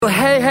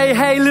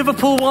Hey,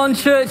 Liverpool One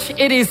Church.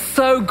 It is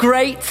so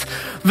great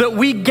that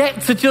we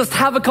get to just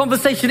have a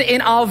conversation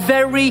in our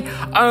very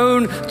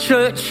own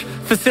church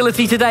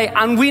facility today.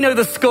 And we know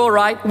the score,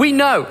 right? We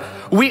know.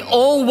 We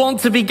all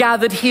want to be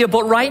gathered here,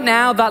 but right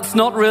now that's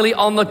not really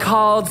on the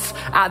cards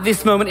at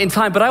this moment in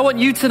time. But I want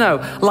you to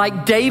know,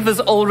 like Dave has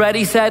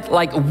already said,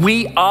 like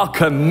we are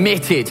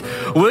committed.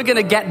 We're going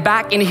to get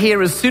back in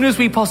here as soon as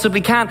we possibly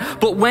can,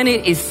 but when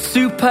it is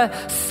super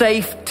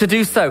safe to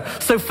do so.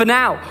 So for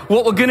now,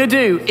 what we're going to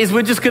do is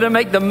we're just going to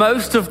make the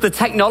most of the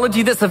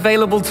technology that's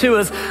available to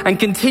us and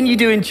continue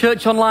doing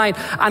church online.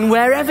 And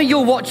wherever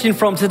you're watching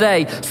from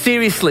today,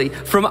 seriously,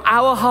 from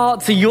our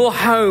heart to your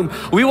home,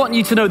 we want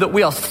you to know that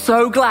we are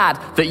so glad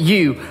that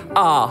you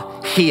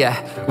are here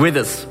with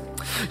us.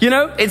 You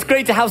know, it's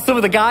great to have some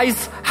of the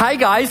guys. Hi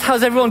guys,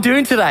 how's everyone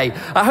doing today?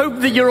 I hope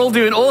that you're all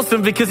doing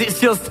awesome because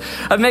it's just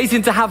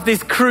amazing to have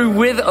this crew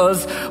with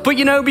us. But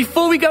you know,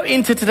 before we go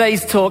into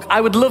today's talk, I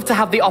would love to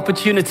have the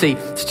opportunity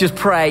to just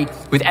pray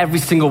with every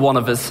single one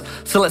of us.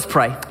 So let's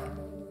pray.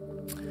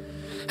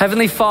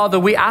 Heavenly Father,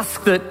 we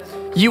ask that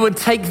you would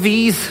take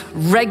these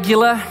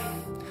regular,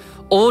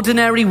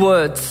 ordinary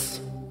words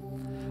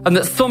and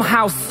that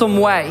somehow, some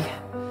way,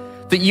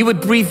 that you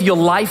would breathe your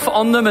life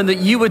on them and that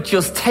you would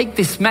just take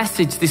this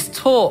message, this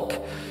talk,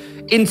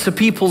 into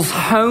people's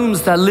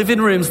homes, their living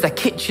rooms, their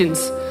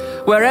kitchens,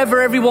 wherever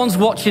everyone's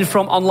watching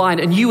from online,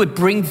 and you would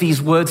bring these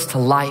words to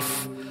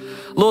life.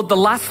 Lord, the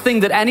last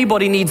thing that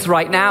anybody needs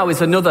right now is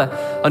another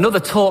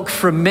talk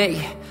from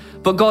me.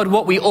 But God,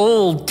 what we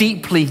all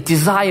deeply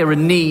desire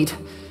and need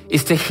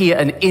is to hear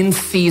an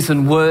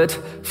in-season word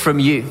from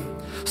you.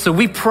 So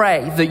we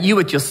pray that you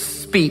would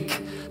just speak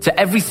to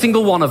every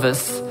single one of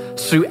us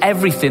through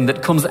everything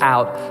that comes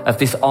out of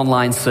this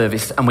online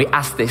service. And we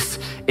ask this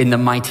in the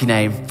mighty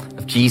name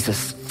of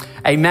Jesus.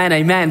 Amen,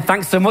 amen.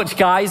 Thanks so much,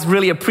 guys.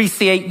 Really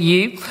appreciate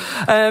you.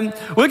 We're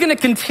going to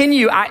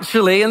continue,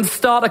 actually, and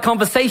start a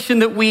conversation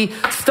that we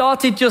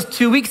started just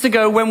 2 weeks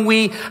ago when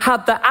we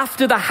had the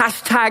After the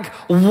Hashtag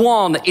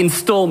One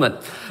installment.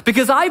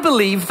 Because I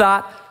believe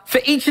that for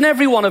each and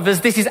every one of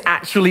us, this is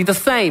actually the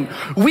same.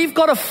 We've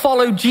got to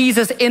follow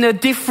Jesus in a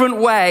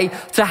different way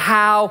to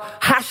how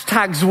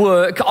hashtags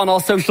work on our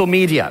social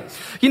media.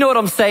 You know what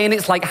I'm saying?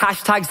 It's like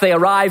hashtags, they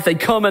arrive, they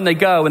come and they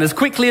go. And as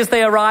quickly as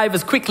they arrive,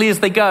 as quickly as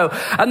they go.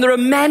 And there are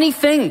many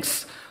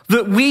things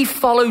that we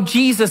follow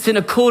Jesus in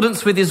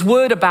accordance with his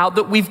word about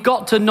that we've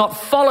got to not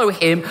follow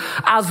him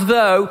as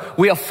though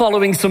we are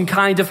following some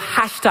kind of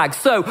hashtag.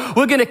 So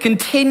we're going to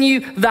continue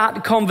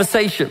that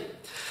conversation.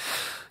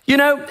 You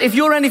know, if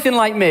you're anything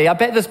like me, I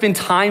bet there's been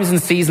times and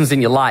seasons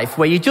in your life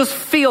where you just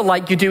feel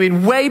like you're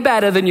doing way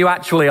better than you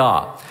actually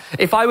are.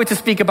 If I were to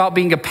speak about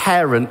being a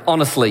parent,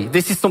 honestly,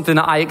 this is something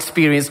that I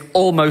experience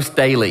almost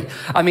daily.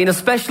 I mean,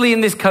 especially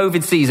in this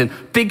COVID season,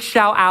 big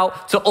shout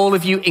out to all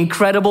of you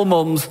incredible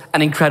mums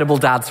and incredible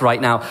dads right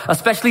now,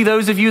 especially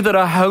those of you that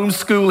are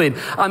homeschooling.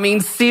 I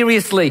mean,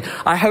 seriously,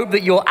 I hope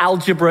that your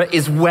algebra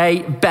is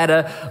way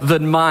better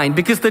than mine,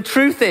 because the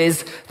truth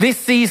is, this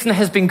season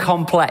has been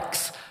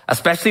complex.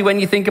 Especially when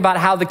you think about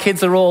how the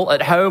kids are all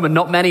at home and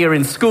not many are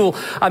in school.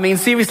 I mean,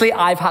 seriously,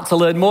 I've had to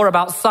learn more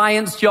about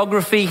science,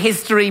 geography,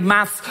 history,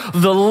 maths,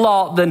 the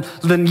lot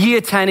than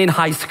year 10 in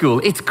high school.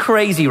 It's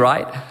crazy,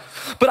 right?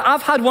 But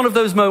I've had one of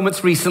those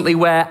moments recently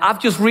where I've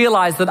just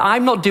realized that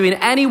I'm not doing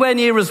anywhere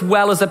near as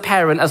well as a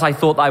parent as I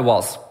thought I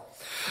was.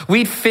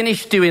 We'd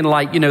finished doing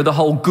the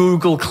whole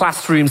Google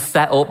Classroom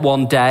setup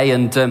one day,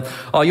 and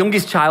our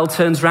youngest child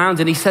turns around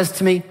and he says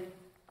to me,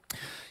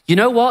 "You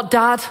know what,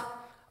 Dad?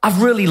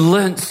 I've really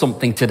learned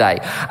something today."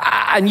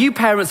 And you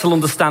parents will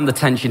understand the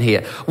tension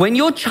here. When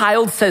your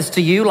child says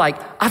to you,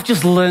 "I've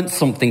just learned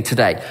something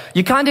today,"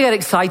 you kind of get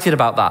excited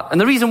about that. And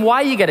the reason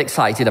why you get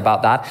excited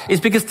about that is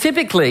because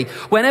typically,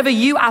 whenever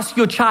you ask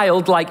your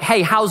child,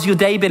 "Hey, how's your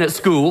day been at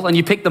school?" and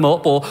you pick them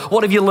up, or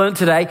 "What have you learned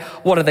today?"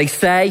 what do they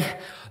say?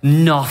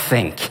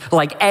 Nothing.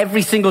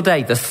 Every single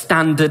day, the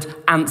standard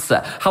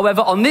answer.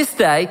 However, on this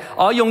day,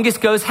 our youngest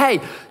goes, "Hey,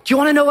 do you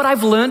want to know what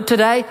I've learned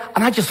today?"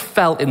 And I just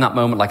felt in that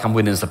moment like I'm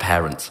winning as a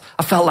parent.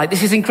 I felt like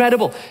this is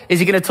incredible. Is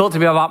he going to talk to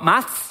me about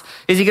maths?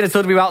 Is he going to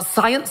talk to me about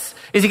science?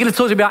 Is he going to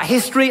talk to me about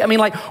history? I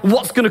mean,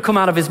 what's going to come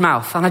out of his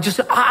mouth? And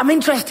I'm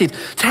interested.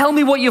 Tell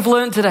me what you've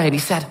learned today. And he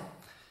said,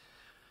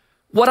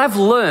 "What I've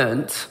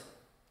learned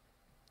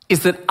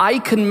is that I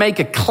can make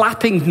a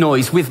clapping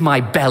noise with my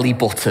belly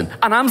button."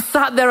 And I'm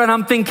sat there and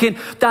I'm thinking,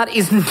 that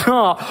is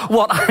not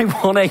what I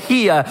want to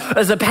hear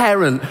as a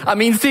parent. I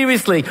mean,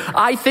 seriously,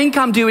 I think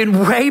I'm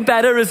doing way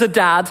better as a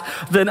dad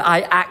than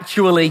I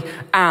actually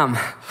am.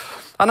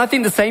 And I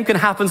think the same can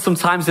happen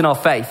sometimes in our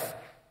faith.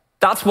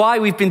 That's why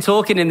we've been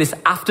talking in this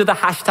After the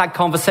Hashtag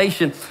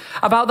conversation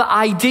about the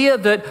idea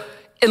that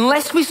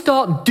unless we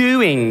start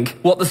doing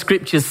what the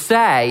scriptures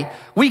say,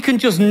 we can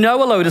just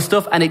know a load of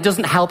stuff and it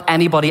doesn't help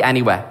anybody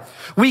anywhere.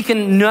 We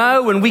can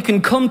know and we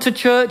can come to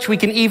church. We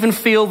can even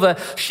feel the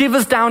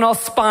shivers down our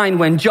spine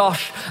when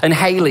Josh and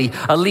Haley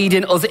are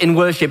leading us in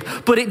worship.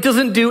 But it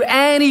doesn't do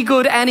any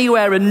good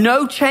anywhere, and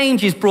no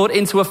change is brought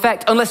into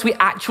effect unless we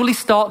actually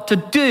start to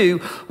do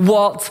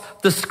what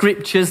the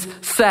scriptures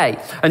say.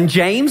 And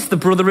James, the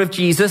brother of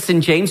Jesus,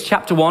 in James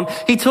chapter 1,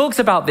 he talks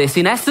about this.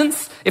 In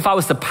essence, if I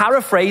was to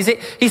paraphrase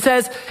it, he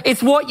says,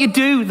 it's what you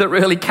do that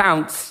really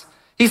counts.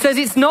 He says,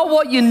 it's not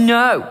what you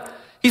know.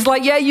 He's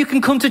like, yeah, you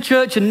can come to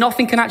church and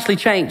nothing can actually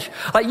change.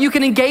 Like, you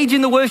can engage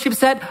in the worship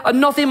set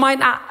and nothing might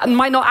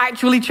not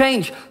actually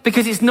change,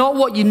 because it's not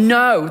what you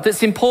know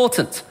that's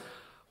important.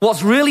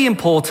 What's really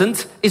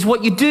important is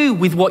what you do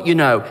with what you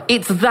know.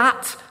 It's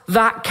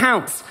that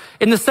counts.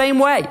 In the same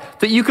way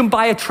that you can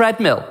buy a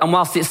treadmill, and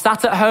whilst it's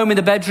sat at home in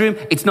the bedroom,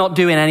 it's not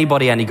doing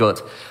anybody any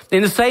good.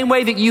 In the same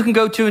way that you can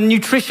go to a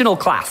nutritional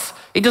class,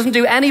 it doesn't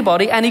do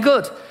anybody any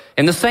good.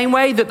 In the same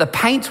way that the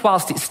paint,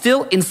 whilst it's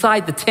still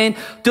inside the tin,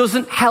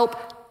 doesn't help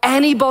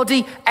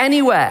anybody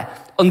anywhere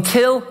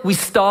until we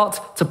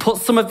start to put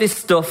some of this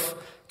stuff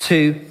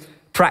to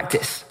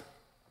practice.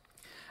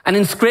 And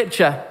in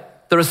scripture,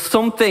 there are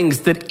some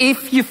things that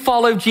if you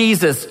follow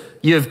Jesus,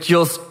 you've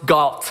just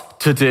got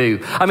to do.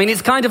 I mean,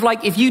 it's kind of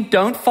like if you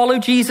don't follow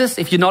Jesus,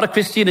 if you're not a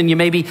Christian and you're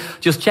maybe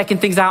just checking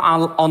things out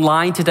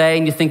online today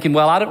and you're thinking,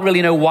 well, I don't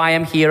really know why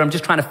I'm here, I'm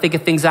just trying to figure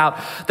things out,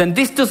 then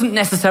this doesn't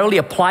necessarily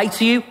apply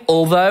to you.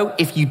 Although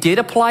if you did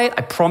apply it,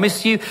 I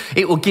promise you,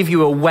 it will give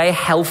you a way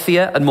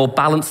healthier and more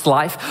balanced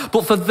life.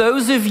 But for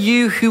those of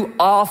you who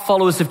are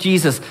followers of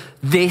Jesus,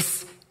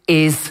 this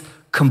is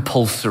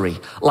compulsory.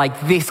 Like,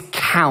 this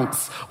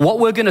counts. What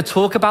we're going to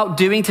talk about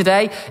doing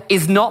today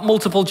is not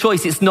multiple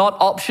choice. It's not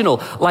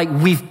optional. Like,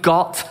 we've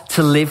got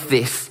to live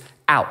this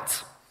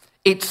out.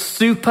 It's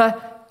super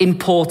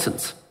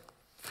important.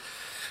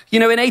 You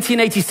know, in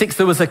 1886,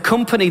 there was a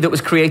company that was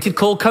created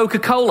called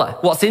Coca-Cola.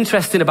 What's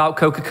interesting about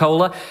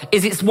Coca-Cola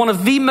is it's one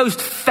of the most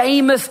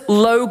famous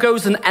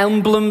logos and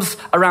emblems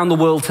around the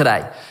world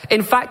today.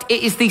 In fact,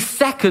 it is the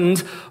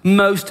second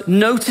most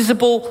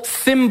noticeable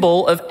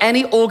symbol of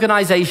any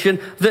organization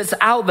that's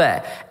out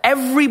there.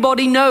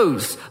 Everybody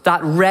knows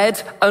that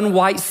red and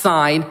white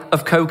sign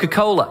of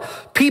Coca-Cola.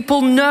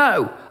 People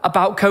know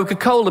about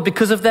Coca-Cola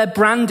because of their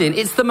branding.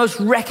 It's the most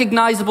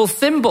recognizable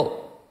symbol.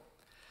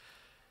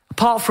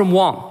 Apart from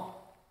one,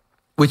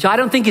 which I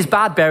don't think is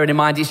bad, bearing in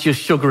mind it's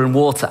just sugar and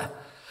water.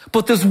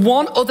 But there's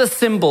one other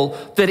symbol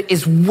that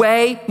is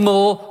way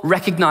more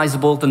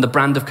recognizable than the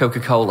brand of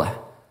Coca-Cola,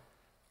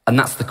 and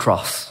that's the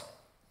cross.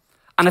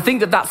 And I think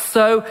that that's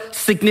so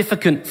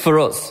significant for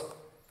us,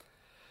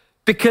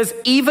 because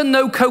even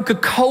though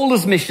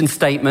Coca-Cola's mission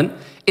statement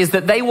is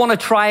that they want to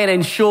try and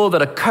ensure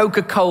that a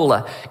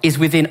Coca-Cola is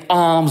within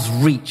arm's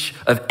reach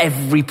of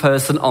every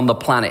person on the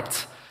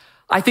planet,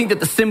 I think that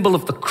the symbol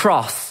of the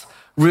cross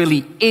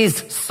really is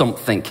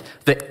something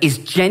that is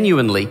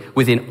genuinely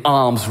within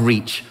arm's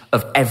reach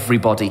of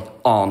everybody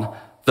on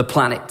the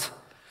planet.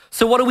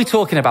 So what are we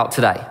talking about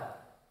today?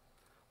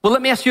 Well,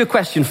 let me ask you a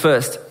question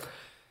first.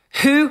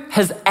 Who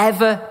has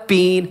ever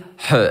been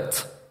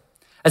hurt?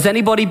 Has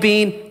anybody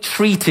been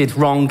treated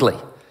wrongly?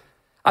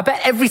 I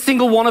bet every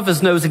single one of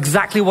us knows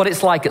exactly what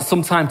it's like at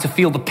some time to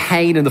feel the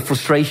pain and the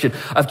frustration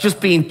of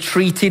just being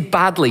treated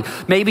badly.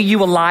 Maybe you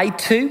were lied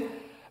to.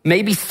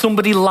 Maybe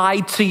somebody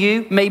lied to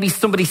you. Maybe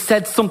somebody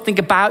said something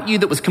about you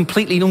that was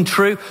completely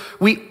untrue.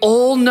 We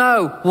all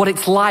know what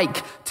it's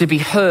like to be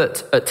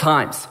hurt at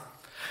times.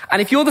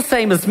 And if you're the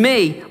same as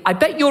me, I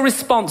bet your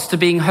response to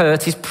being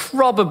hurt is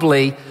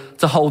probably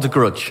to hold a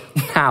grudge.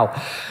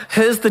 Now,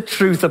 here's the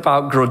truth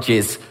about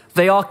grudges.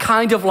 They are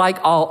kind of like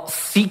our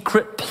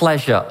secret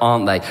pleasure,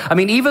 aren't they? I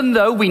mean, even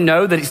though we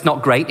know that it's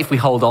not great if we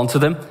hold on to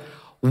them,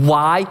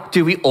 why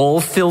do we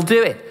all still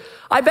do it?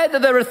 I bet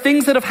that there are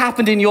things that have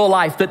happened in your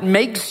life that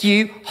makes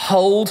you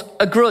hold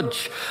a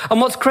grudge. And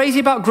what's crazy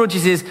about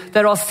grudges is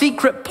they're our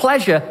secret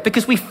pleasure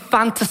because we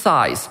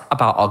fantasize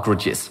about our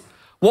grudges.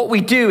 What we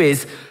do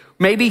is,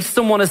 maybe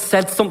someone has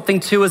said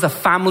something to us, a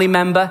family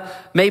member.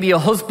 Maybe a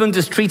husband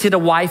has treated a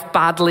wife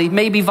badly.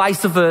 Maybe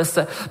vice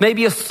versa.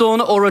 Maybe a son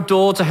or a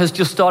daughter has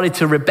just started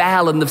to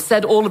rebel and they've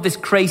said all of this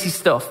crazy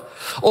stuff.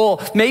 Or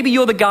maybe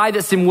you're the guy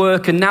that's in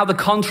work and now the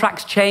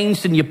contract's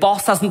changed and your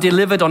boss hasn't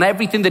delivered on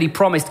everything that he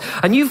promised.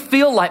 And you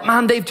feel like,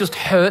 man, they've just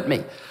hurt me.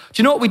 Do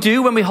you know what we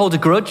do when we hold a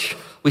grudge?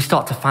 We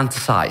start to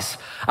fantasize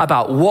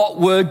about what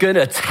we're going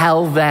to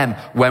tell them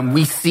when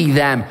we see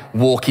them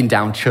walking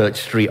down Church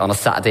Street on a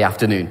Saturday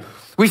afternoon.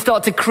 We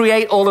start to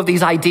create all of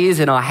these ideas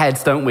in our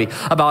heads, don't we?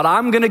 About,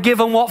 I'm going to give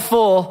them what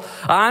for.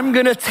 I'm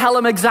going to tell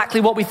them exactly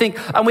what we think.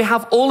 And we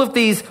have all of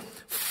these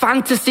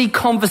fantasy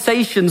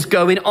conversations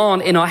going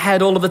on in our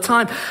head all of the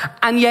time.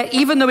 And yet,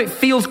 even though it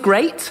feels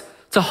great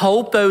to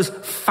hold those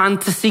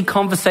fantasy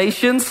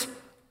conversations,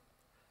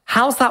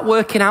 how's that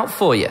working out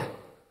for you?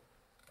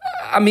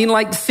 I mean,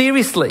 like,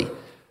 seriously,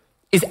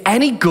 is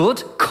any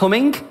good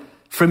coming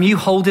from you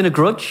holding a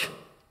grudge?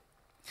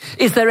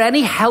 Is there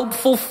any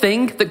helpful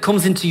thing that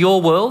comes into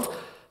your world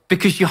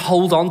because you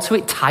hold on to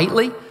it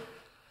tightly?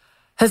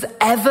 Has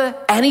ever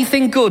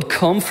anything good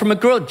come from a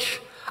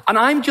grudge? And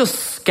I'm just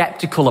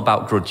skeptical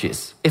about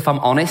grudges, if I'm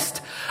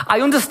honest.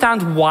 I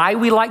understand why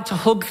we like to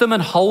hug them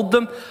and hold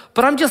them,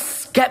 but I'm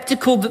just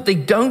skeptical that they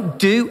don't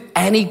do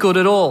any good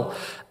at all.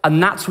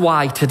 And that's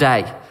why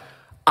today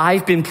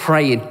I've been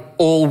praying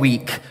all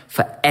week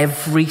for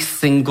every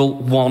single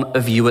one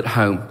of you at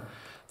home,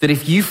 that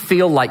if you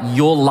feel like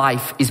your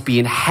life is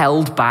being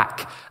held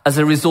back as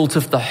a result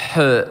of the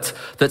hurt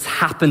that's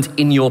happened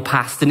in your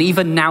past, and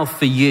even now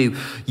for you,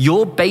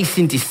 you're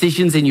basing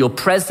decisions in your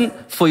present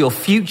for your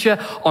future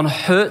on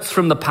hurts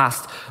from the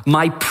past,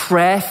 my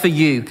prayer for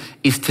you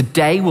is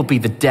today will be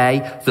the day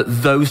that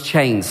those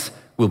chains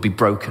will be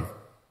broken.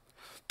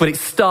 But it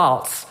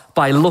starts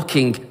by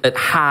looking at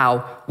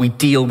how we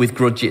deal with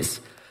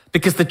grudges.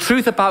 Because the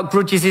truth about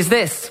grudges is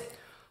this: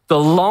 the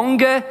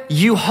longer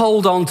you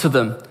hold on to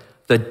them,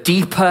 the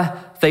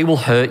deeper they will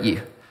hurt you.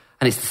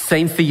 And it's the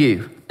same for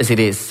you as it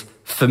is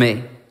for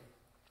me.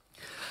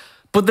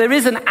 But there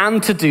is an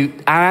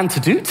antidote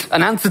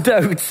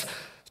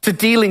to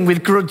dealing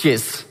with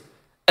grudges.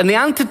 And the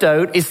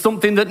antidote is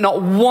something that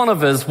not one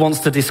of us wants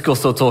to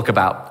discuss or talk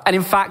about. And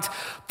in fact,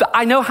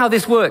 I know how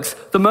this works.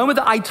 The moment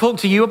that I talk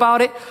to you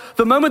about it,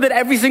 the moment that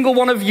every single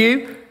one of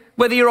you,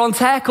 whether you're on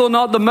tech or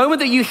not, the moment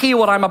that you hear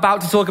what I'm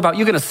about to talk about,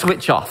 you're going to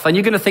switch off and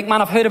you're going to think,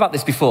 man, I've heard about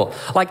this before.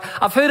 Like,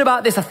 I've heard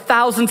about this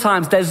 1,000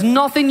 times. There's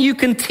nothing you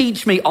can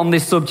teach me on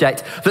this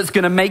subject that's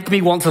going to make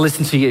me want to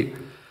listen to you.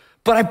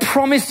 But I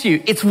promise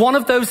you, it's one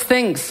of those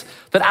things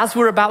that as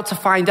we're about to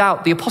find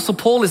out, the Apostle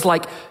Paul is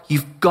like,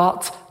 you've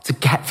got to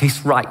get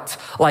this right.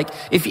 Like,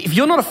 if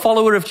you're not a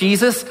follower of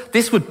Jesus,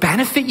 this would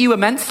benefit you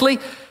immensely.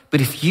 But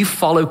if you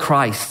follow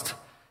Christ,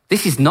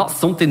 this is not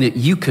something that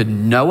you could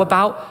know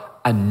about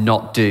and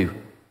not do.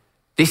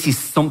 This is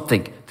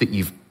something that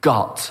you've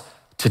got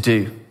to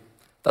do.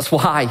 That's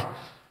why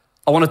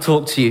I want to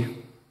talk to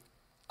you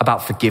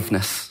about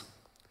forgiveness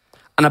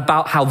and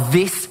about how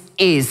this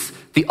is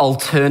the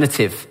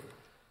alternative.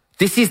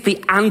 This is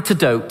the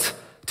antidote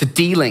to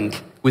dealing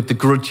with the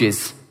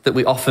grudges that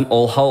we often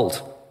all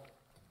hold.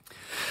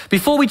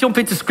 Before we jump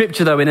into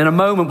scripture though, in a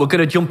moment, we're going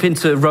to jump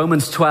into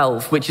Romans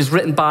 12, which is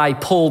written by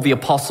Paul the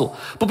Apostle.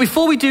 But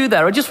before we do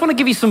that, I just want to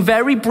give you some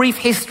very brief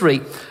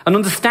history and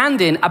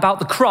understanding about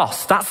the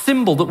cross, that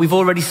symbol that we've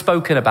already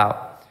spoken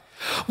about.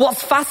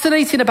 What's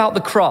fascinating about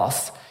the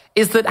cross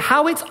is that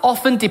how it's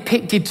often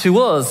depicted to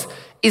us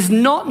is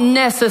not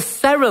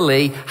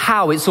necessarily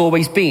how it's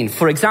always been.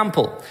 For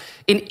example,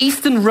 in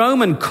Eastern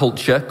Roman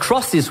culture,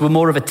 crosses were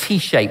more of a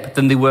T-shape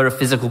than they were a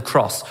physical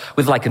cross,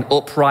 with like an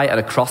upright and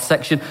a cross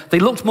section. They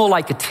looked more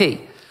like a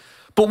T.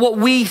 But what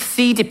we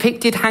see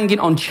depicted hanging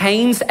on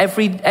chains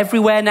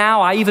everywhere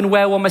now, I even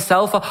wear one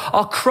myself,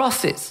 are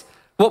crosses.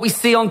 What we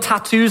see on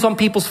tattoos on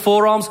people's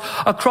forearms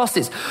are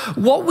crosses.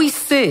 What we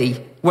see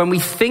when we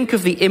think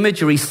of the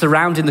imagery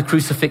surrounding the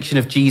crucifixion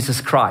of Jesus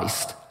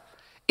Christ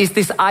is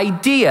this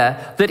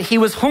idea that he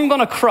was hung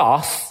on a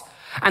cross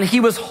and he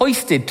was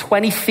hoisted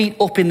 20 feet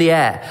up in the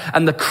air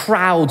and the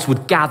crowds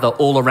would gather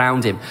all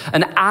around him.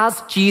 And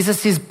as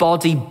Jesus'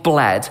 body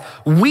bled,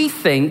 we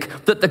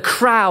think that the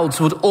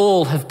crowds would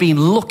all have been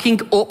looking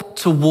up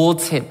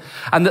towards him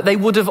and that they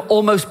would have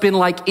almost been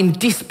like in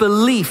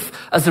disbelief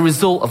as a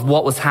result of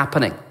what was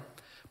happening.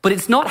 But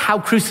it's not how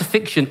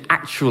crucifixion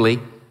actually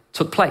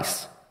took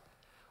place.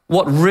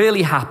 What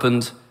really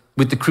happened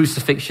with the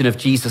crucifixion of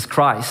Jesus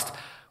Christ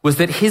was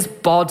that his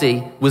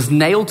body was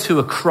nailed to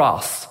a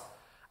cross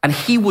and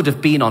he would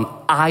have been on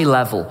eye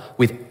level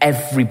with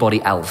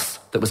everybody else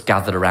that was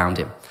gathered around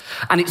him.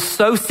 And it's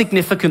so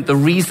significant, the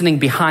reasoning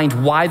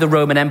behind why the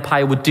Roman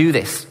Empire would do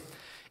this.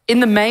 In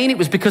the main, it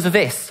was because of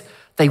this.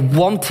 They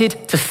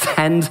wanted to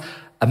send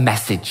a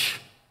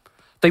message.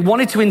 They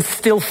wanted to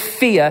instill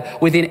fear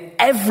within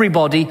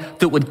everybody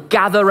that would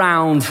gather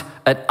around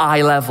at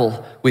eye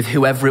level with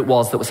whoever it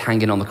was that was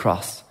hanging on the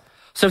cross.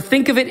 So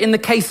think of it in the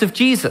case of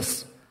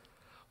Jesus.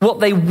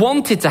 What they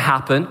wanted to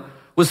happen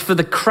was for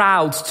the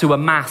crowds to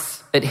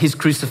amass at his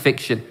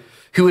crucifixion,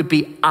 who would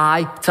be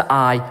eye to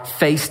eye,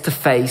 face to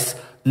face,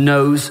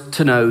 nose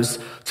to nose,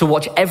 to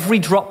watch every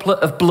droplet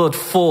of blood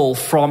fall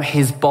from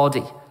his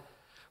body.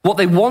 What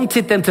they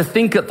wanted them to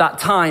think at that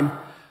time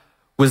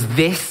was,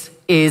 this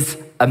is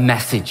a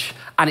message,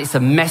 and it's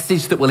a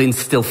message that will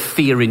instill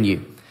fear in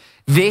you.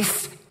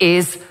 This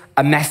is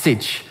a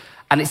message,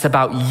 and it's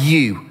about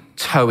you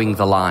towing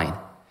the line.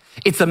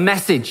 It's a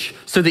message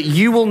so that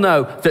you will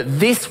know that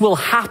this will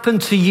happen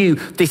to you.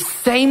 This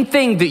same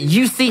thing that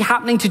you see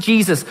happening to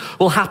Jesus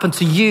will happen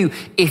to you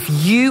if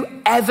you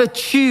ever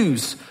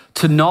choose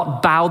to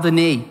not bow the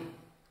knee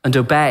and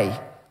obey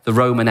the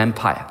Roman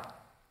Empire.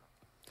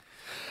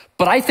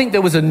 But I think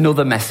there was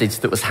another message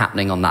that was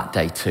happening on that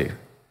day too.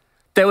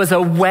 There was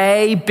a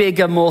way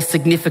bigger, more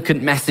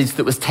significant message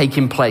that was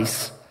taking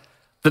place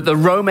that the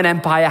Roman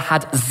Empire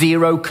had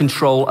zero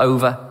control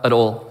over at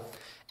all.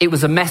 It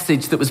was a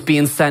message that was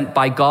being sent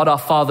by God our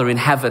Father in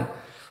heaven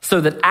so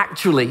that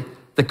actually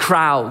the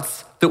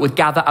crowds that would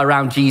gather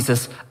around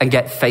Jesus and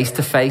get face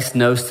to face,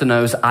 nose to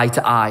nose, eye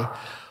to eye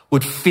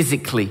would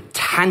physically,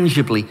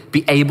 tangibly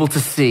be able to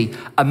see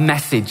a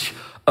message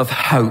of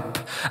hope,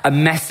 a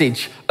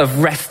message of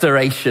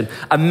restoration,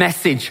 a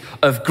message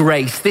of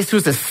grace. This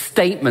was a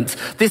statement.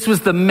 This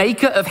was the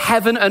maker of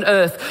heaven and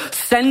earth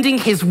sending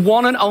his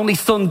one and only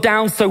son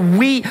down so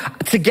we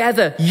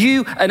together,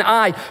 you and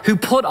I, who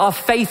put our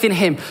faith in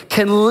him,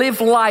 can live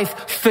life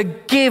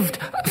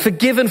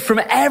forgiven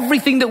from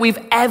everything that we've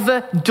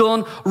ever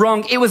done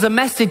wrong. It was a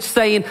message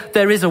saying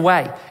there is a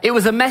way. It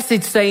was a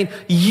message saying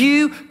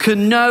you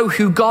can know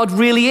who God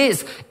really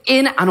is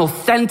in an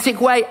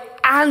authentic way,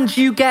 and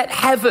you get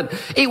heaven.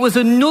 It was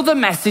another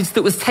message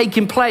that was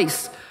taking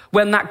place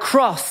when that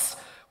cross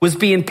was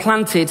being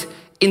planted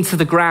into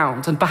the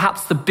ground. And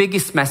perhaps the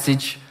biggest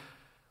message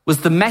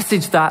was the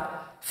message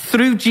that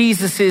through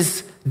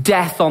Jesus's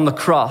death on the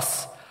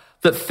cross,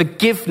 that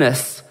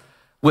forgiveness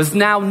was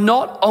now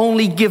not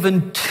only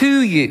given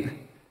to you,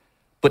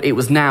 but it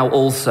was now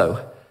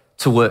also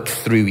to work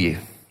through you.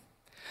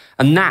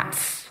 And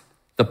that's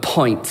the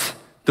point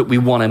that we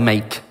want to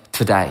make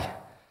today.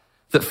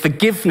 That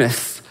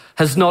forgiveness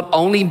has not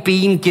only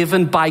been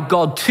given by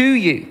God to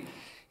you.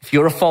 If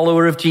you're a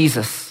follower of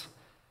Jesus,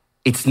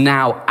 it's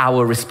now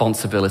our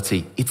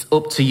responsibility. It's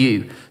up to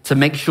you to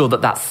make sure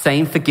that that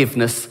same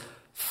forgiveness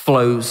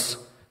flows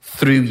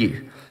through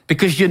you.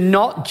 Because you're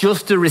not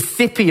just a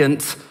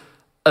recipient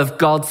of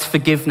God's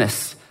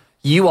forgiveness.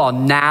 You are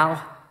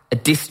now a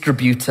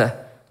distributor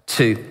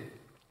too.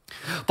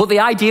 But the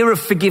idea of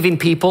forgiving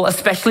people,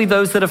 especially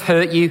those that have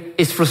hurt you,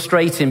 is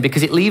frustrating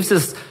because it leaves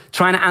us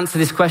trying to answer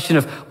this question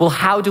of, well,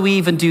 how do we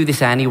even do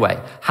this anyway?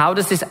 How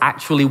does this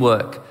actually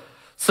work?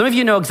 Some of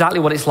you know exactly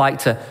what it's like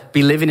to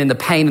be living in the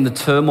pain and the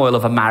turmoil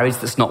of a marriage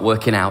that's not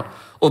working out,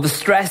 or the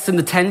stress and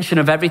the tension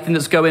of everything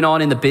that's going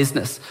on in the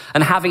business,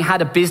 and having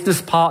had a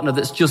business partner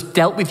that's just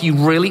dealt with you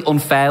really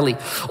unfairly,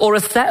 or a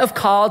set of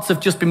cards have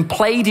just been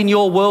played in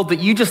your world that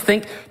you just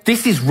think,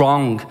 this is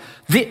wrong.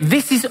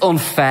 This is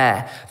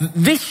unfair.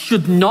 This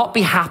should not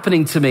be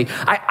happening to me.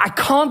 I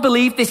can't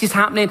believe this is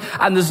happening,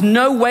 and there's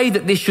no way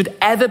that this should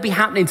ever be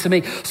happening to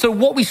me. So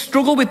what we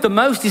struggle with the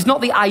most is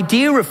not the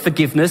idea of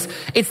forgiveness,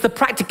 it's the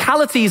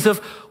practicalities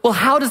of, well,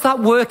 how does that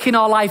work in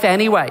our life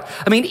anyway?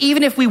 I mean,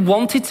 even if we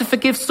wanted to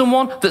forgive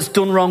someone that's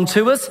done wrong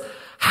to us,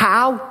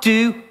 how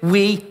do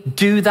we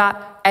do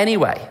that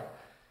anyway?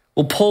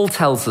 Well, Paul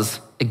tells us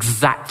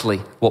exactly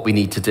what we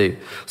need to do.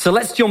 So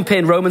let's jump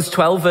in. Romans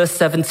 12, verse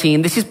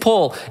 17. This is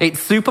Paul. It's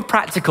super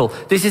practical.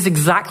 This is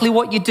exactly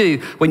what you do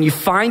when you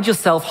find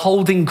yourself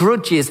holding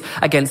grudges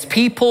against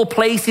people,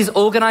 places,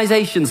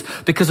 organizations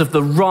because of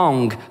the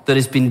wrong that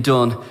has been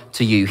done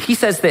to you. He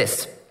says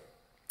this: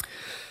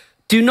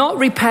 do not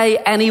repay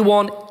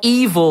anyone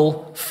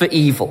evil for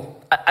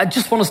evil. I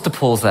just want us to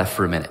pause there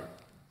for a minute.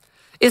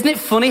 Isn't it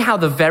funny how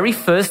the very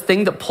first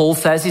thing that Paul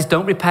says is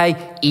don't repay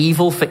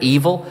evil for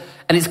evil?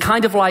 And it's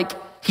kind of like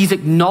he's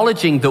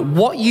acknowledging that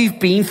what you've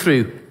been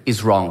through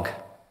is wrong.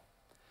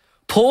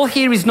 Paul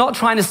here is not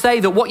trying to say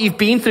that what you've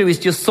been through is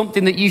just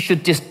something that you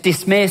should just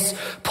dismiss,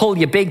 pull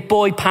your big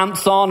boy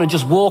pants on and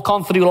just walk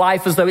on through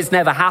life as though it's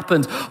never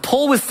happened.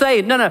 Paul was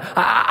saying, no,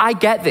 I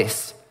get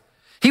this.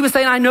 He was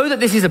saying, I know that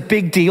this is a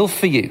big deal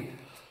for you.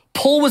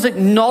 Paul was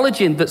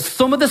acknowledging that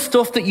some of the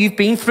stuff that you've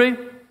been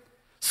through,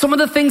 some of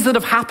the things that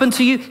have happened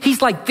to you,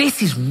 he's like,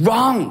 this is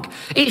wrong.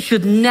 It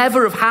should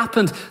never have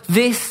happened.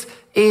 This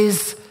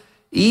is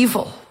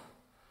evil.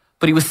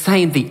 But he was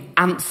saying the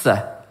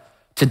answer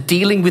to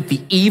dealing with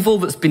the evil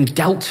that's been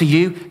dealt to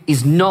you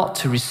is not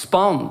to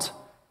respond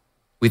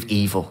with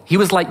evil. He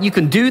was like, you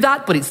can do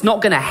that, but it's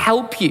not going to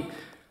help you.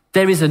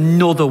 There is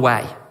another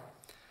way.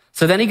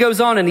 So then he goes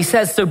on and he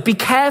says, so be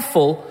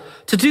careful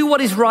to do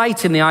what is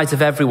right in the eyes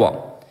of everyone.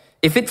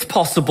 If it's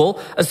possible,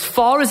 as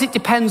far as it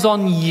depends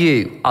on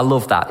you. I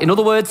love that. In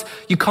other words,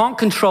 you can't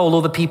control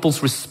other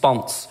people's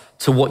response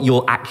to what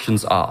your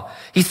actions are.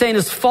 He's saying,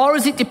 as far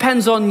as it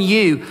depends on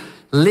you,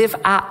 live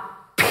at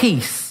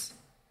peace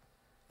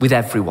with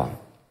everyone.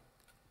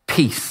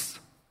 Peace.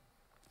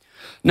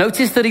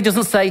 Notice that he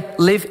doesn't say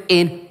live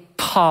in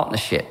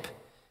partnership.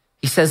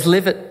 He says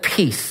live at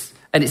peace,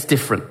 and it's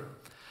different.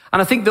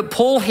 And I think that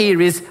Paul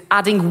here is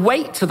adding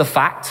weight to the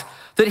fact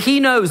that he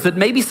knows that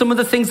maybe some of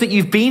the things that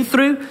you've been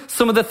through,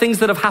 some of the things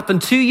that have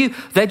happened to you,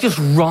 they're just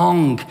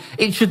wrong.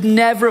 It should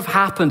never have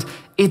happened.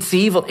 It's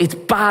evil, it's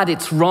bad,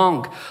 it's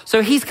wrong.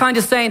 So he's kind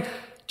of saying,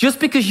 just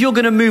because you're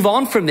going to move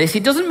on from this,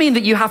 it doesn't mean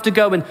that you have to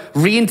go and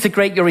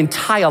reintegrate your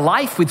entire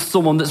life with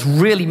someone that's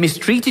really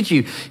mistreated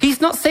you.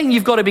 He's not saying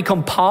you've got to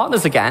become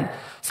partners again.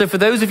 So for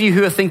those of you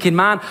who are thinking,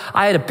 man,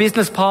 I had a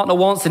business partner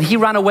once and he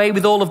ran away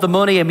with all of the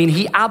money. I mean,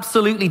 he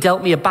absolutely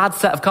dealt me a bad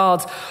set of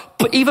cards.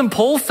 But even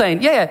Paul's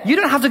saying, yeah, you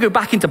don't have to go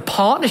back into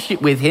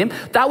partnership with him.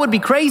 That would be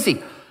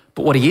crazy.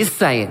 But what he is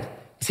saying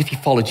is if you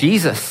follow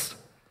Jesus,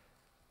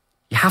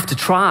 you have to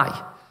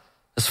try.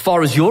 As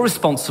far as you're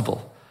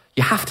responsible,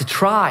 you have to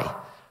try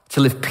to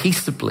live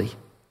peaceably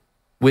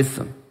with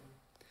them.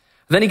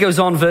 Then he goes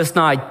on, verse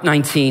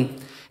 19.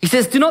 He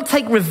says, do not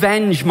take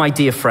revenge, my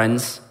dear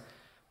friends,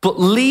 but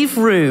leave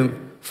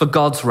room for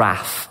God's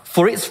wrath.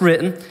 For it's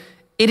written,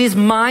 it is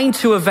mine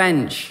to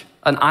avenge,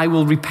 and I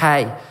will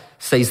repay,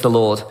 says the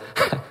Lord.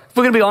 If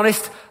we're going to be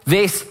honest,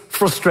 this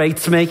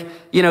frustrates me.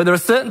 there are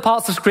certain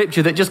parts of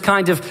scripture that just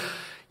kind of,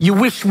 you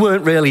wish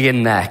weren't really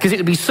in there, because it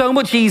would be so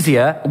much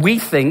easier, we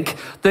think,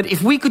 that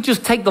if we could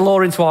just take the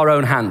law into our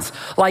own hands.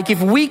 Like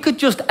if we could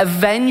just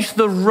avenge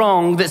the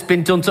wrong that's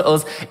been done to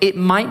us, it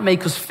might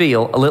make us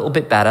feel a little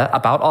bit better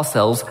about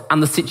ourselves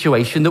and the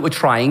situation that we're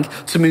trying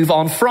to move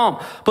on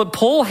from. But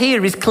Paul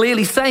here is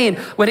clearly saying,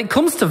 when it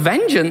comes to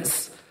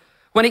vengeance,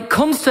 when it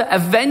comes to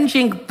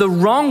avenging the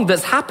wrong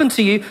that's happened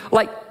to you,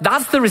 like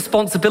that's the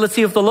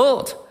responsibility of the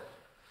Lord.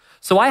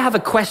 So I have a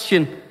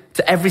question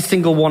to every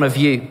single one of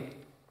you.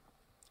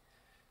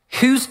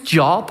 Whose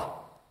job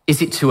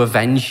is it to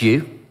avenge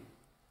you?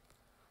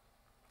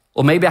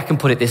 Or maybe I can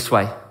put it this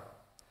way.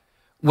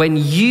 When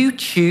you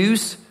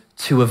choose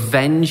to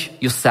avenge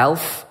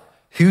yourself,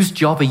 whose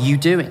job are you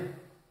doing?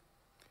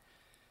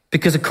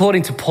 Because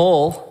according to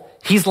Paul,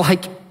 he's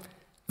like,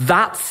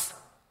 that's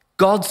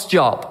God's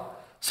job.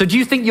 So do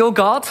you think you're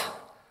God?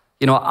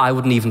 I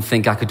wouldn't even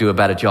think I could do a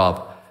better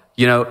job.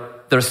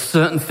 There are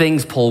certain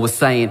things, Paul was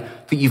saying,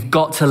 that you've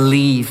got to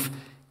leave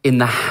in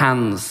the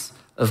hands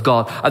of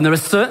God. And there are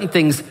certain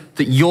things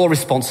that you're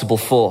responsible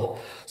for.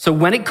 So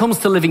when it comes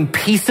to living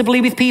peaceably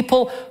with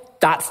people,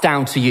 that's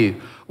down to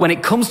you. When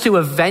it comes to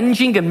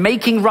avenging and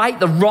making right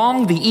the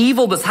wrong, the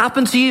evil that's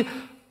happened to you,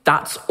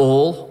 that's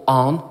all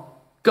on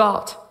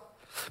God.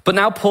 But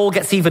now Paul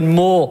gets even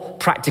more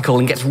practical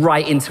and gets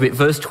right into it.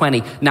 Verse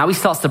 20, now he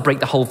starts to break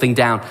the whole thing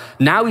down.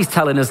 Now he's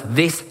telling us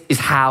this is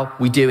how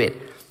we do it.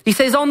 He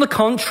says, on the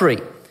contrary,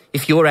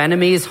 if your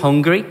enemy is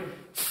hungry,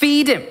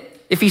 feed him.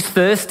 If he's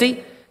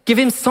thirsty, give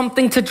him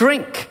something to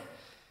drink.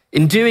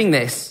 In doing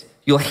this,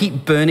 you'll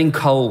heap burning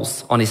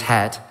coals on his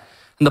head.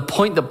 And the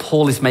point that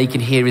Paul is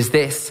making here is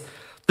this,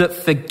 that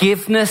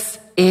forgiveness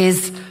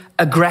is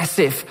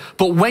aggressive.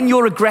 But when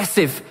you're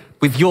aggressive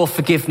with your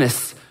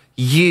forgiveness,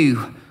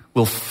 you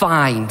will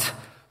find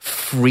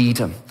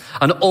freedom.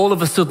 And all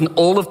of a sudden,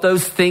 all of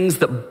those things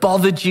that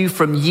bothered you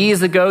from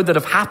years ago that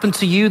have happened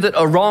to you that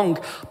are wrong,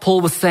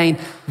 Paul was saying,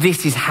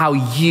 this is how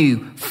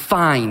you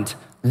find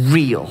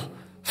real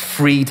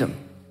freedom.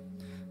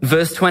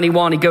 Verse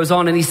 21, he goes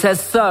on and he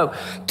says, so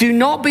do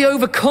not be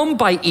overcome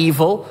by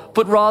evil,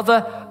 but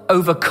rather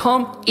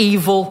overcome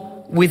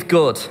evil with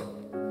good.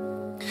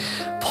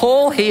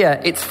 Paul here,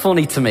 it's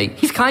funny to me.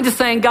 He's kind of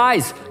saying,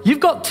 guys, you've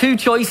got two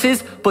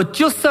choices, but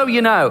just so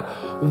you know,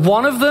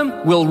 one of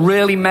them will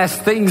really mess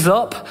things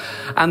up,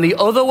 and the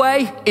other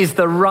way is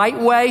the right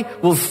way.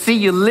 We'll see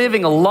you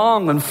living a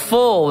long and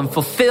full and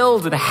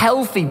fulfilled and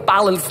healthy,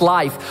 balanced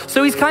life.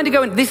 So he's kind of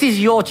going, this is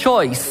your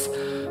choice.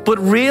 But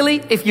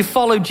really, if you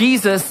follow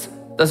Jesus,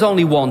 there's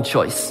only one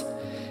choice.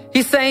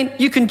 He's saying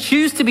you can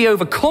choose to be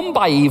overcome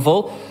by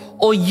evil,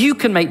 or you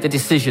can make the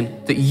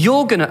decision that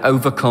you're going to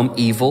overcome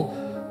evil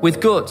with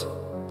good.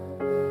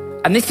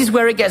 And this is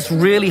where it gets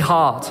really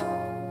hard.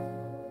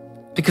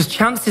 Because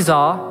chances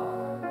are,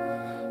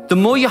 the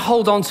more you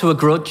hold on to a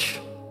grudge,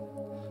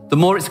 the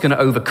more it's going to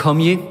overcome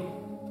you.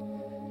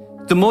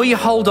 The more you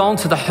hold on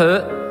to the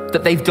hurt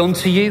that they've done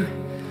to you,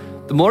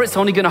 the more it's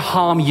only going to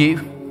harm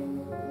you.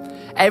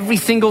 Every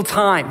single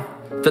time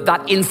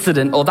that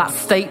incident or that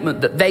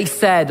statement that they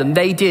said and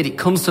they did, it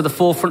comes to the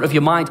forefront of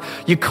your mind.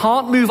 You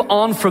can't move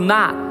on from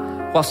that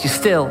whilst you're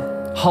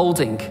still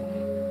holding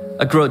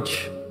a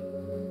grudge.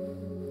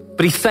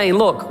 But he's saying,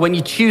 look, when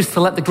you choose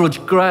to let the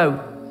grudge grow,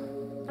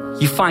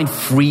 you find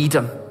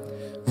freedom,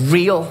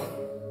 real,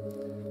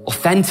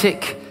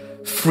 authentic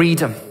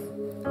freedom.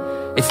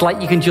 It's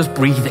like you can just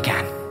breathe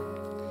again.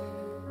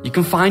 You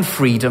can find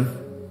freedom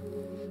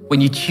when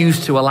you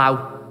choose to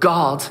allow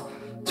God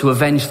to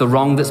avenge the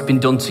wrong that's been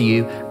done to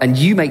you, and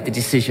you make the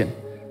decision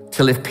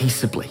to live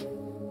peaceably.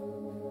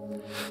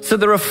 So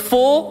there are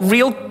 4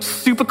 real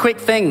super quick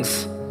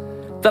things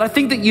that I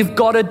think that you've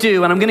got to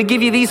do, and I'm going to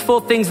give you these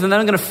 4 things, and then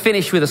I'm going to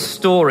finish with a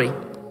story.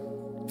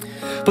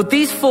 But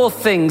these 4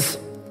 things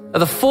are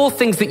the 4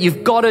 things that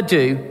you've got to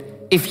do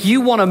if you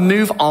want to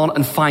move on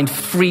and find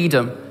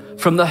freedom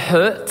from the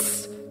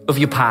hurts of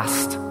your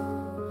past.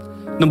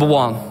 Number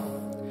 1,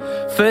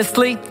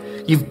 firstly,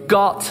 you've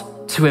got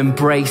to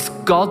embrace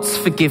God's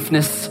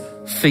forgiveness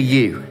for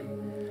you.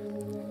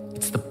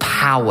 It's the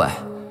power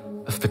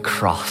of the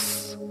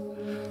cross.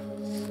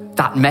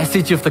 That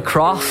message of the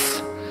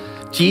cross,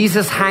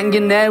 Jesus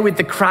hanging there with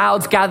the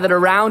crowds gathered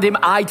around him,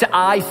 eye to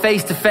eye,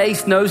 face to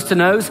face, nose to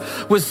nose,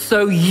 was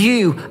so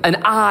you and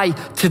I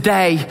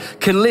today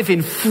can live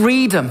in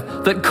freedom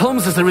that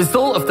comes as a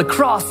result of the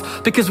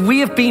cross, because we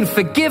have been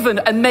forgiven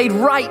and made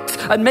right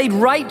and made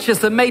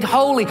righteous and made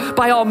holy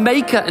by our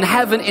Maker in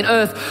heaven and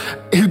earth,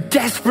 who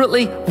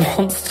desperately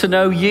wants to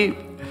know you.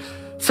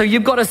 So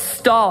you've got to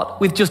start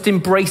with just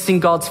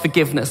embracing God's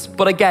forgiveness.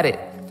 But I get it.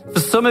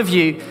 For some of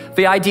you,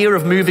 the idea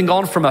of moving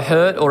on from a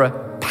hurt or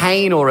a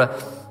pain or a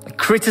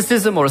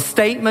criticism or a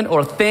statement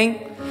or a thing,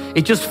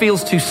 it just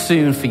feels too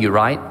soon for you,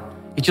 right?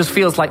 It just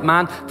feels like,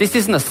 man, this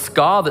isn't a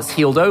scar that's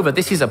healed over.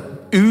 This is a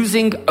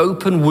oozing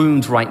open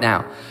wound right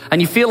now.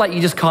 And you feel like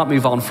you just can't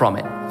move on from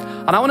it.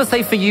 And I want to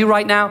say for you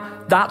right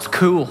now, that's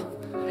cool.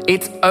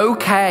 It's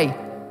okay.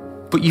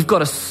 But you've got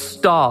to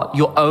start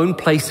your own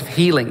place of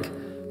healing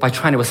by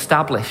trying to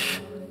establish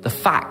the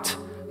fact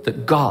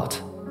that God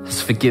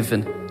has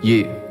forgiven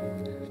you.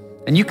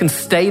 And you can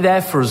stay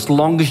there for as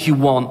long as you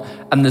want,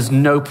 and there's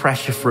no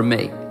pressure from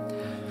me.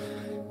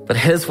 But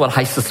here's what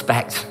I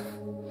suspect.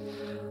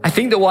 I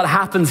think that what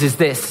happens is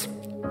this.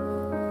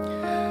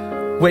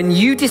 When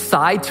you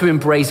decide to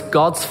embrace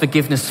God's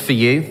forgiveness for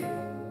you,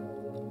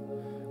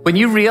 when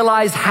you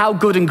realize how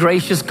good and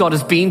gracious God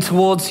has been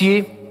towards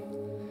you,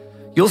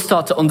 you'll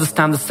start to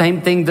understand the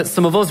same thing that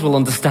some of us will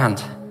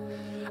understand.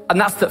 And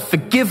that's that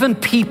forgiven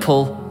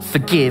people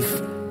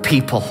forgive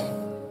people.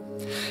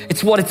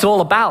 It's what it's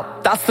all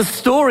about. That's the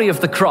story of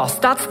the cross.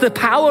 That's the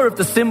power of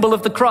the symbol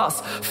of the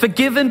cross.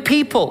 Forgiven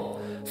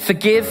people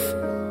forgive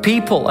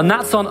people. And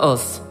that's on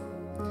us.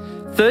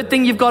 Third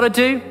thing you've got to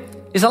do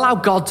is allow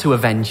God to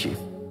avenge you.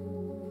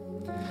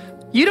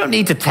 You don't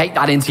need to take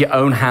that into your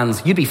own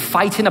hands. You'd be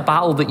fighting a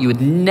battle that you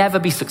would never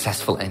be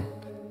successful in.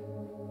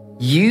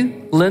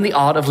 You learn the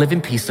art of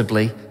living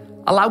peaceably.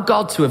 Allow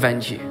God to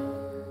avenge you.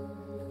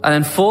 And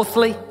then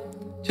fourthly,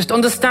 just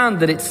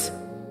understand that it's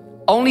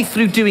only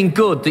through doing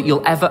good that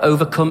you'll ever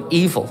overcome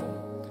evil.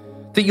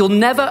 That you'll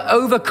never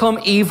overcome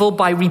evil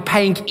by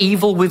repaying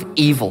evil with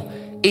evil.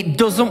 It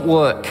doesn't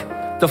work.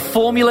 The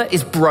formula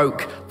is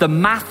broke. The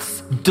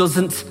maths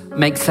doesn't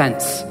make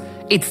sense.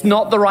 It's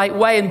not the right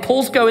way. And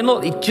Paul's going,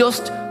 look, it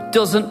just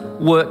doesn't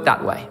work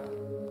that way.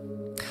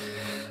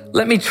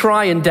 Let me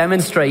try and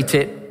demonstrate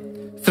it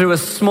through a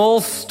small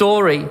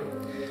story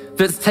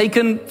that's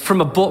taken from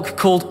a book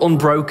called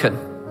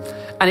Unbroken.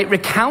 And it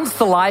recounts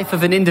the life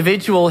of an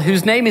individual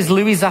whose name is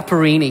Louis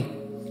Zamperini.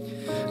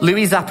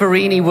 Louis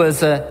Zamperini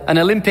was an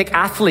Olympic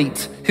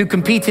athlete who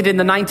competed in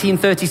the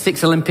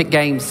 1936 Olympic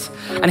Games.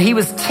 And he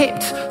was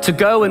tipped to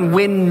go and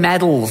win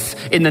medals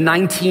in the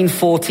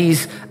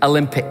 1940s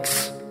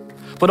Olympics.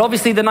 But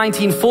obviously the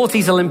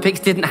 1940s Olympics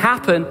didn't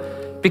happen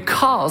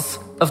because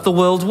of the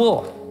World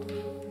War.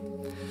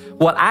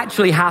 What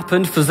actually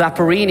happened for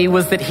Zamperini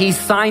was that he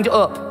signed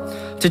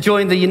up to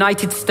join the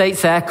United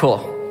States Air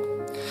Corps.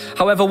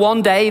 However,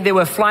 one day they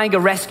were flying a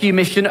rescue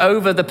mission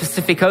over the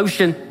Pacific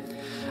Ocean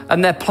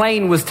and their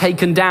plane was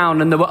taken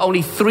down and there were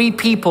only 3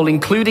 people,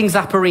 including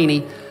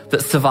Zamperini,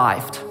 that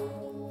survived.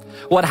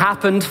 What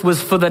happened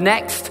was for the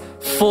next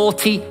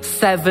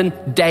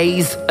 47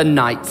 days and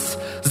nights,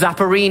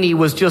 Zamperini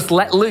was just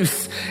let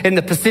loose in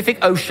the Pacific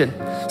Ocean,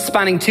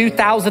 spanning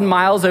 2,000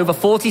 miles over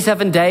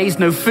 47 days,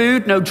 no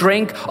food, no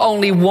drink,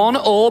 only one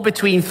oar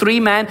between 3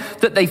 men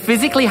that they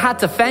physically had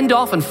to fend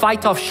off and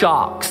fight off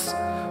sharks.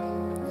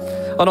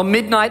 And on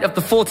midnight of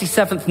the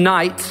 47th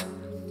night,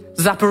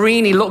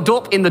 Zamperini looked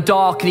up in the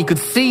dark and he could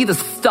see the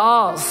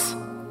stars.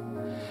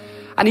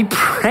 And he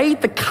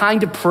prayed the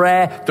kind of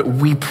prayer that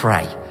we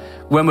pray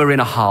when we're in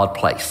a hard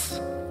place.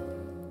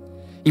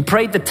 He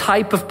prayed the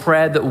type of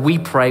prayer that we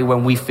pray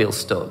when we feel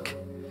stuck.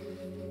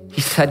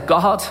 He said,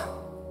 God,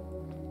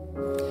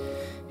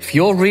 if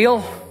you're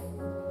real,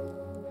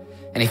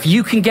 and if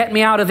you can get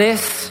me out of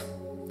this,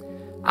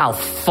 I'll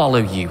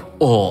follow you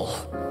all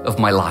of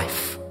my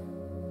life.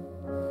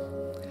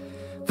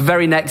 The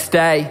very next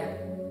day,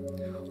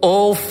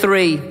 all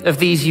 3 of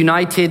these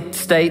United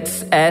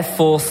States Air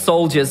Force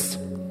soldiers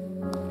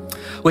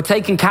were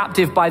taken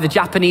captive by the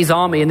Japanese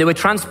army and they were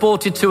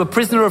transported to a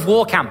prisoner of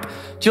war camp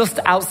just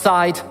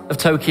outside of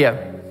Tokyo.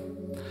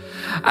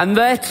 And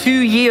their 2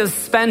 years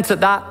spent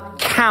at that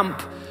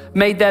camp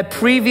made their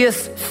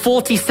previous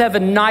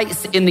 47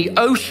 nights in the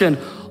ocean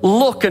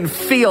look and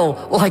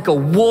feel like a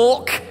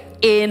walk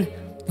in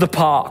the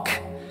park.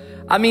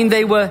 I mean,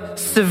 they were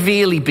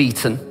severely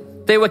beaten.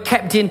 They were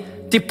kept in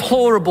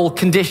deplorable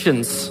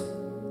conditions.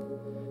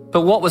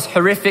 But what was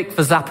horrific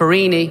for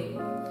Zamperini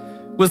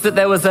was that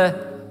there was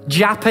a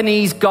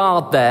Japanese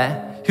guard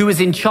there who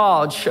was in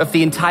charge of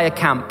the entire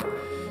camp,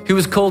 who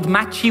was called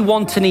Machi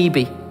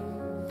Watanabe.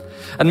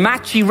 And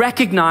Machi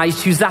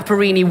recognized who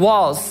Zamperini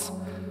was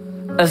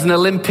as an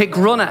Olympic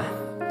runner.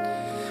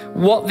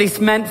 What this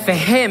meant for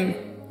him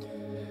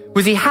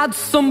was he had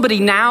somebody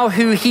now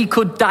who he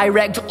could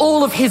direct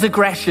all of his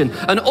aggression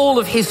and all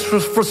of his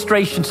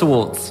frustration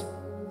towards.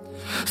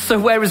 So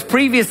whereas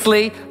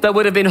previously there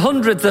would have been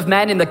hundreds of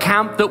men in the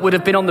camp that would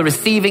have been on the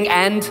receiving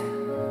end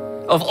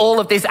of all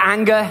of this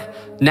anger,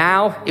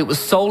 now it was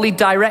solely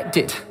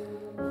directed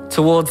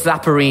towards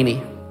Zamperini.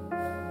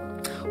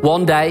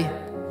 One day,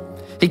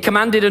 he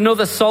commanded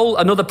another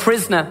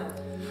prisoner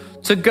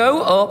to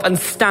go up and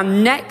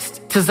stand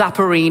next to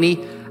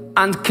Zamperini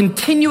and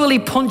continually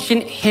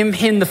punching him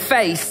in the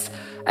face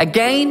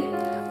again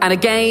and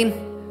again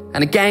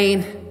and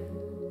again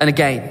and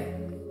again.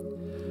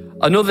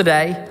 Another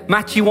day,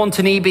 Machi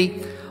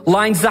Watanabe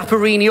lined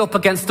Zamperini up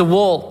against a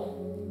wall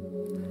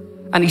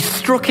and he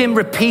struck him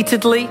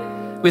repeatedly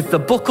with the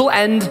buckle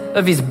end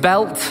of his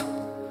belt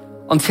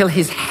until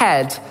his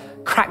head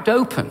cracked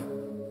open.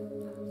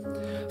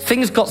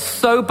 Things got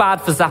so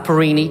bad for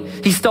Zamperini,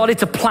 he started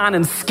to plan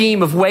and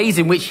scheme of ways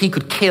in which he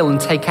could kill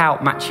and take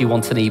out Machi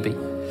Watanabe.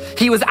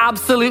 He was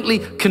absolutely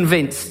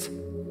convinced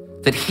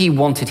that he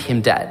wanted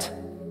him dead.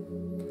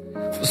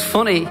 What was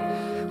funny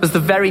was the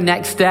very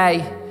next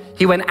day,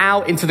 he went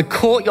out into the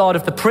courtyard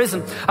of the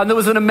prison, and there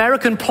was an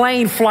American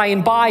plane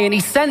flying by, and he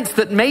sensed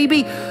that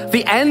maybe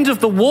the end of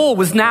the war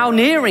was now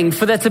nearing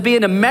for there to be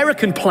an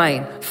American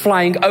plane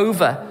flying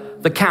over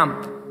the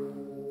camp.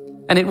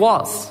 And it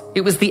was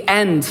the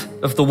end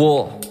of the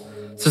war.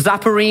 So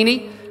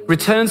Zapparini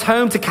returns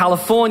home to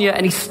California,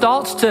 and he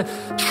starts to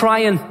try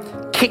and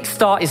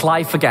kickstart his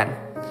life again.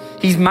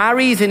 He's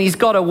married and he's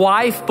got a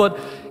wife, but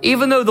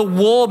even though the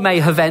war may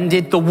have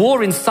ended, the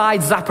war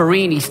inside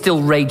Zapparini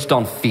still raged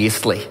on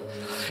fiercely.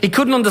 He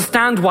couldn't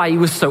understand why he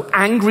was so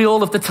angry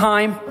all of the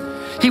time.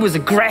 He was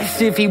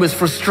aggressive, he was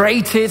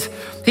frustrated.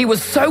 He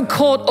was so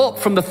caught up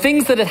from the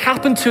things that had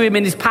happened to him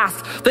in his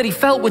past that he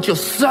felt were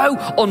just so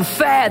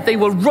unfair. They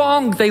were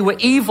wrong, they were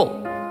evil.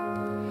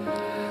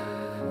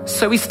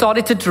 So he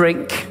started to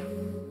drink,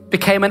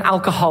 became an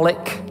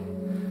alcoholic,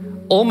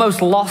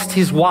 almost lost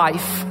his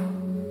wife.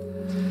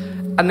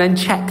 And then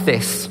check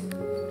this.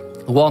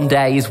 One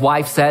day his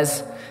wife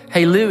says,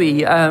 "Hey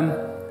Louis,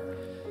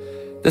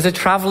 there's a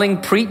traveling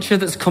preacher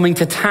that's coming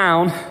to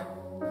town.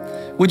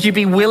 Would you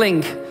be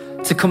willing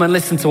to come and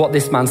listen to what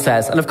this man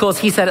says?" And of course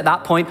he said at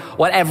that point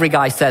what every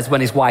guy says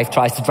when his wife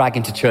tries to drag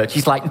him to church.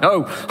 He's like,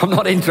 "No, I'm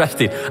not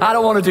interested. I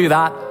don't want to do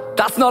that.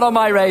 That's not on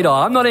my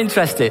radar. I'm not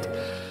interested."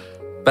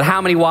 But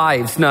how many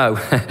wives know?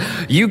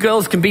 You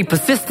girls can be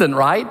persistent,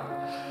 right?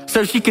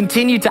 So she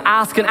continued to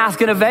ask, and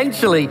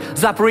eventually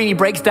Zapparini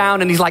breaks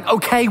down and he's like,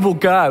 "Okay, we'll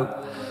go."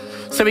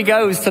 So he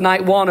goes to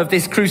night one of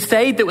this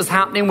crusade that was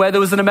happening where there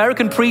was an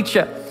American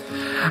preacher.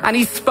 And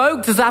he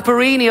spoke to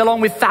Zapparini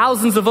along with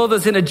thousands of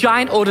others in a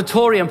giant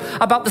auditorium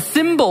about the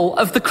symbol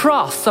of the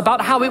cross,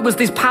 about how it was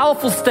this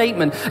powerful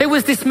statement. It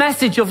was this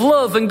message of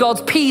love and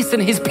God's peace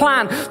and his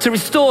plan to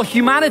restore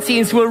humanity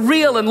into a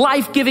real and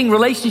life-giving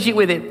relationship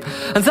with him.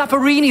 And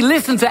Zapparini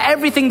listened to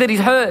everything that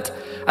he'd heard.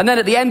 And then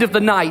at the end of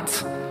the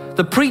night,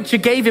 the preacher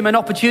gave him an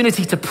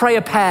opportunity to pray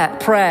a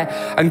prayer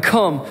and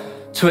come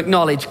to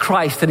acknowledge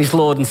Christ and his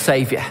Lord and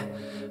Savior.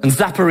 And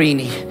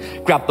Zapparini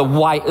grabbed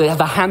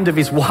the hand of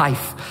his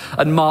wife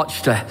and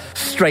marched her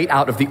straight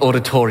out of the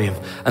auditorium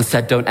and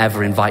said, "Don't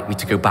ever invite me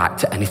to go back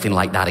to anything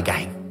like that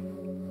again."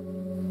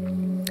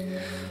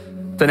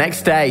 The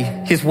next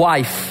day, his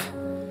wife,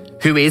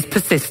 who is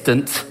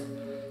persistent,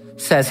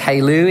 says,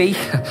 "Hey, Louis,"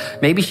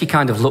 maybe she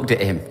kind of looked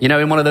at him,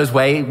 in one of those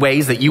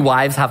ways that you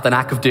wives have the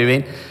knack of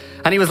doing.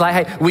 And he was like,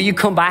 "Hey, will you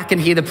come back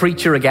and hear the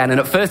preacher again?" And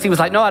at first he was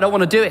like, "No, I don't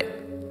want to do it."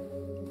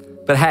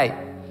 But hey,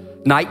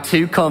 night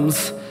two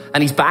comes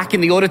and he's back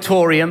in the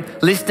auditorium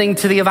listening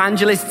to the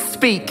evangelist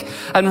speak.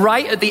 And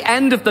right at the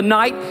end of the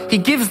night, he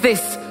gives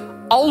this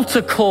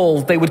altar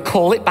call, they would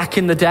call it back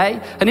in the day,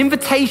 an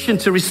invitation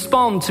to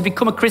respond, to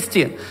become a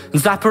Christian.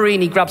 And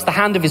Zapparini grabs the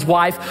hand of his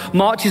wife,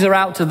 marches her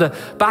out to the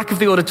back of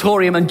the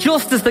auditorium, and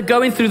just as they're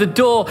going through the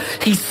door,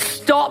 he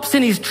stops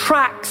in his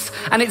tracks,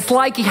 and it's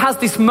like he has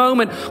this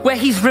moment where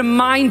he's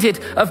reminded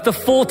of the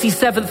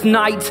 47th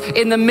night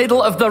in the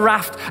middle of the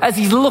raft as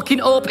he's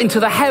looking up into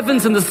the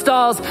heavens and the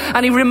stars,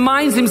 and he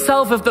reminds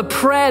himself of the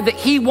prayer that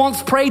he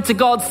once prayed to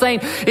God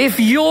saying, "If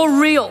you're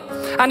real,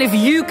 and if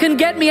you can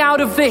get me out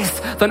of this,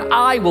 then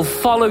I will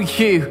follow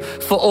you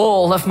for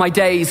all of my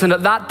days." And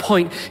at that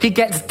point, he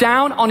gets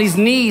down on his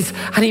knees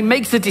and he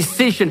makes a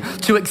decision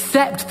to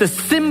accept the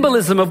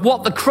symbolism of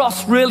what the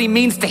cross really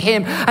means to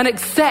him and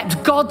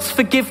accept God's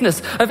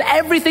forgiveness of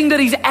everything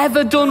that he's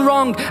ever done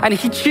wrong. And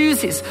he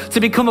chooses to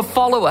become a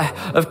follower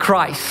of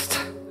Christ.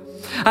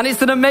 And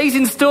it's an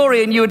amazing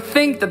story, and you would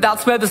think that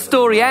that's where the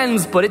story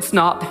ends, but it's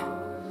not.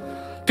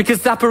 Because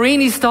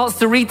Zapparini starts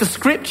to read the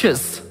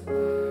scriptures.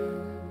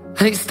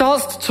 And it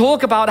starts to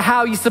talk about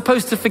how you're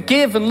supposed to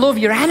forgive and love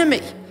your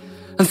enemy.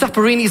 And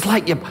Zapparini's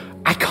like, "Yeah,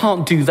 I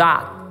can't do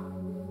that."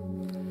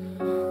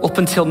 Up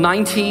until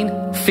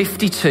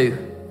 1952,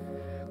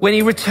 when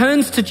he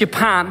returns to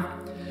Japan,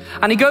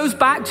 and he goes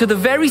back to the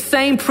very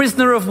same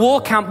prisoner of war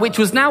camp, which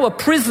was now a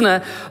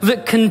prisoner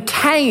that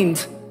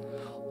contained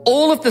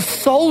all of the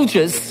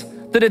soldiers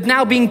that had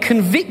now been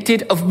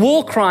convicted of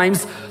war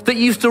crimes that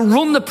used to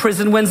run the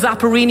prison when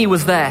Zapparini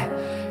was there.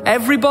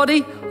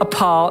 Everybody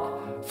apart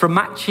from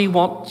Machi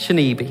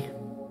Watanabe.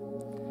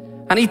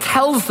 And he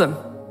tells them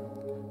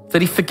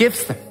that he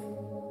forgives them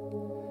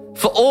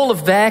for all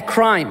of their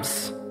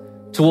crimes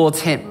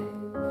towards him.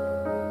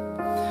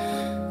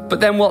 But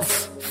then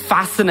what's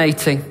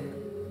fascinating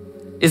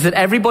is that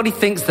everybody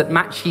thinks that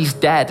Machi's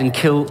dead and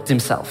killed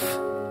himself,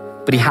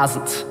 but he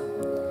hasn't.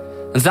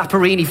 And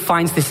Zapparini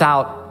finds this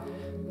out,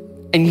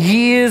 and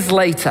years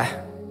later,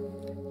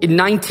 in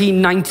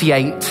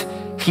 1998,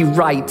 he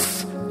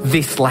writes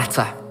this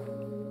letter.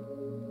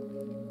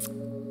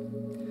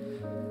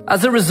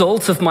 "As a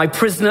result of my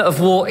prisoner of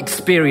war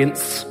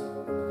experience,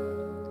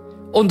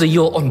 under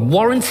your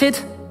unwarranted,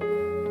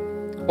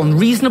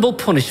 unreasonable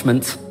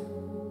punishment,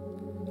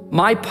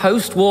 my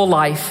post-war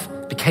life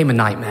became a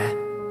nightmare.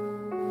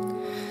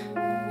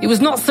 It was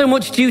not so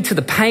much due to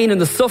the pain and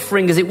the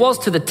suffering as it was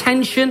to the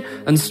tension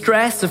and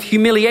stress of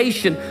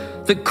humiliation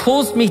that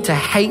caused me to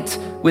hate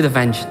with a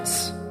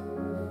vengeance.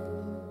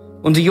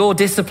 Under your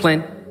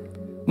discipline,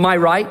 my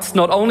rights,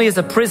 not only as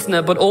a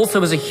prisoner but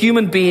also as a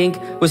human being,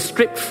 were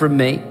stripped from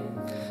me.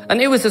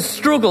 And it was a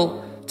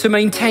struggle to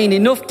maintain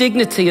enough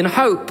dignity and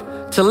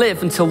hope to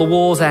live until the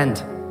war's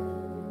end.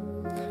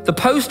 The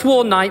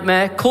post-war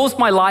nightmare caused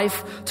my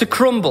life to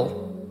crumble.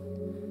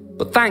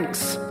 But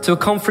thanks to a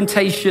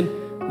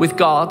confrontation with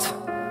God,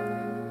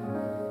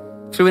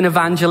 through an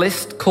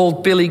evangelist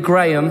called Billy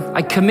Graham,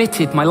 I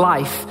committed my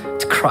life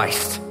to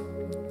Christ.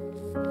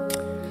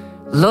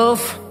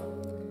 Love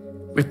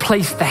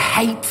replaced the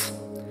hate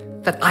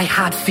that I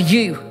had for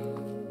you.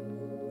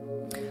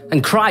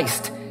 And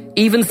Christ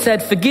even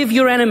said, forgive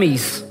your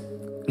enemies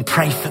and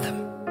pray for them.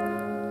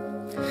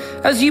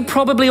 As you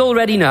probably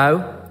already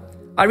know,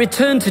 I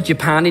returned to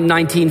Japan in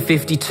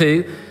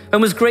 1952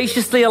 and was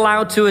graciously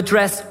allowed to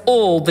address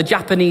all the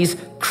Japanese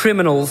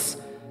criminals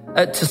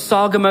at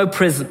Sasagamo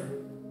prison.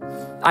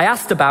 I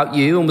asked about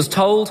you and was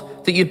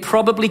told that you'd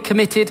probably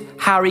committed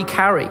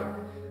harikari,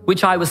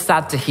 which I was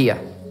sad to hear.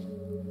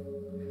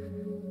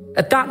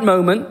 At that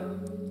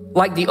moment,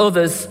 like the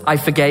others I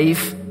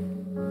forgave,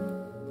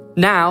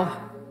 now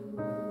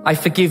I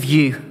forgive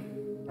you.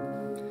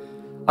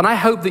 And I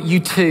hope that you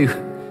too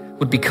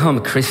would become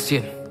a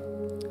Christian.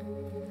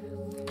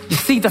 You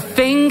see, the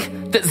thing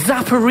that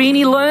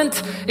Zapparini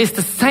learnt is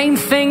the same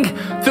thing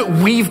that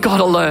we've got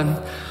to learn.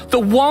 The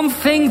one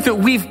thing that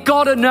we've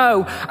got to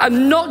know,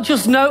 and not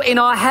just know in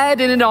our head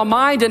and in our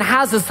mind and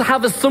have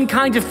as some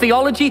kind of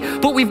theology,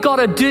 but we've got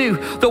to do.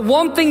 The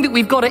one thing that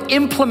we've got to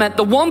implement,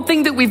 the one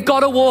thing that we've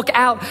got to walk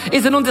out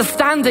is an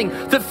understanding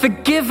that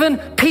forgiven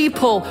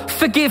people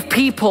forgive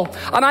people.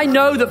 And I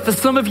know that for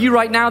some of you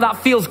right now, that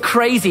feels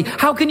crazy.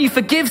 How can you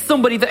forgive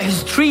somebody that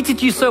has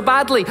treated you so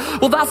badly?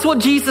 Well, that's what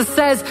Jesus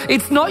says.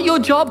 It's not your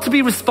job to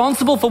be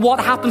responsible for what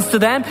happens to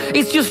them.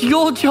 It's just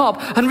your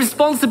job and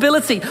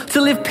responsibility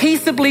to live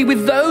peaceably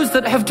with those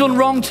that have done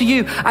wrong to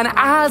you. And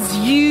as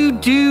you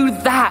do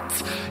that,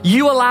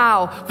 you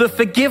allow the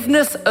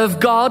forgiveness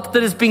of God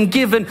that has been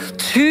given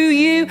to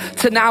you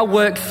to now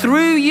work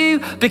through you,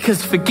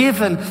 because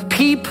forgiven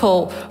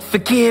people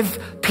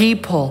forgive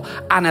people.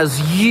 And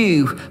as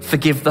you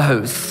forgive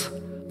those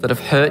that have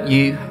hurt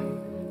you,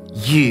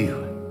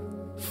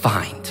 you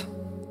find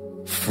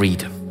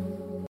freedom.